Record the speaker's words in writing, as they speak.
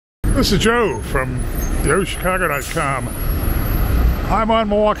This is Joe from YoChicago.com. I'm on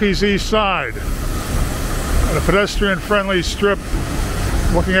Milwaukee's east side at a pedestrian-friendly strip,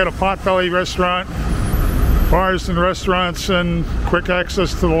 looking at a potbelly restaurant, bars and restaurants, and quick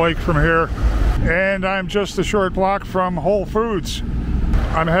access to the lake from here. And I'm just a short block from Whole Foods.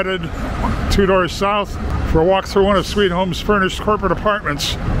 I'm headed 2 doors south for a walk through one of Sweet Home's furnished corporate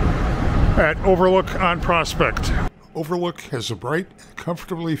apartments at Overlook on Prospect. Overlook has a bright,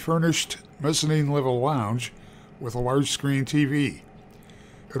 comfortably furnished mezzanine-level lounge with a large screen TV.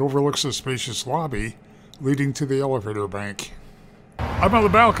 It overlooks a spacious lobby leading to the elevator bank. I'm on the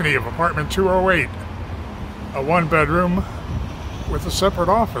balcony of apartment 208, a one-bedroom with a separate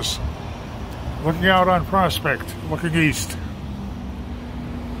office, looking out on Prospect, looking east.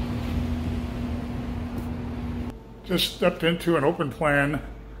 Just stepped into an open-plan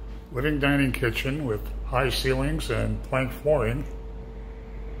living dining kitchen with high ceilings and plank flooring.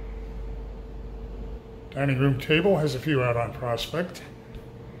 Dining room table has a view out on Prospect.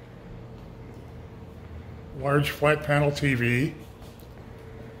 Large flat panel TV.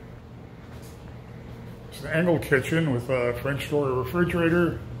 It's an angled kitchen with a French door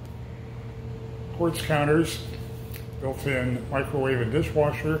refrigerator, quartz counters, built-in microwave and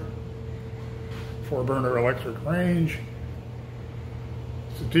dishwasher, 4-burner electric range.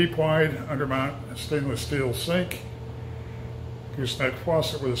 It's a deep, wide, undermount stainless steel sink, gooseneck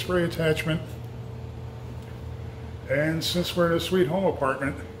faucet with a spray attachment. And since we're in a Sweet Home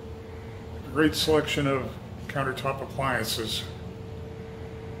apartment, a great selection of countertop appliances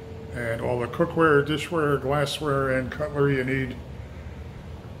and all the cookware, dishware, glassware, and cutlery you need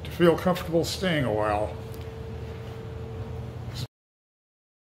to feel comfortable staying a while. It's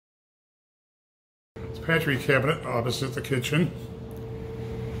a pantry cabinet opposite the kitchen,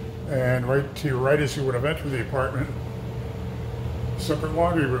 and right to your right as you would have entered the apartment, separate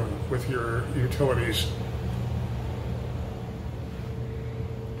laundry room with your utilities.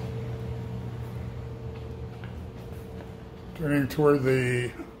 Turning toward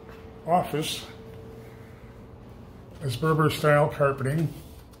the office is Berber-style carpeting,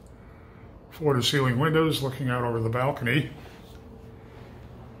 floor-to-ceiling windows looking out over the balcony.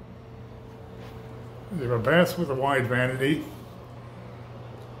 You have a bath with a wide vanity,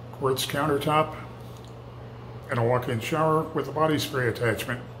 quartz countertop, and a walk-in shower with a body spray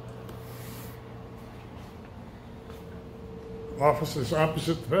attachment. Office is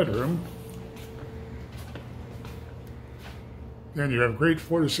opposite the bedroom. Then you have great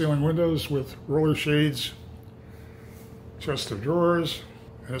floor-to-ceiling windows with roller shades, chest of drawers,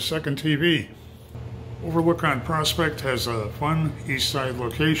 and a second TV. Overlook on Prospect has a fun east side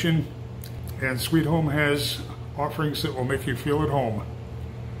location, and Sweet Home has offerings that will make you feel at home.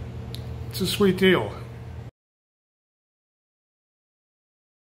 It's a sweet deal.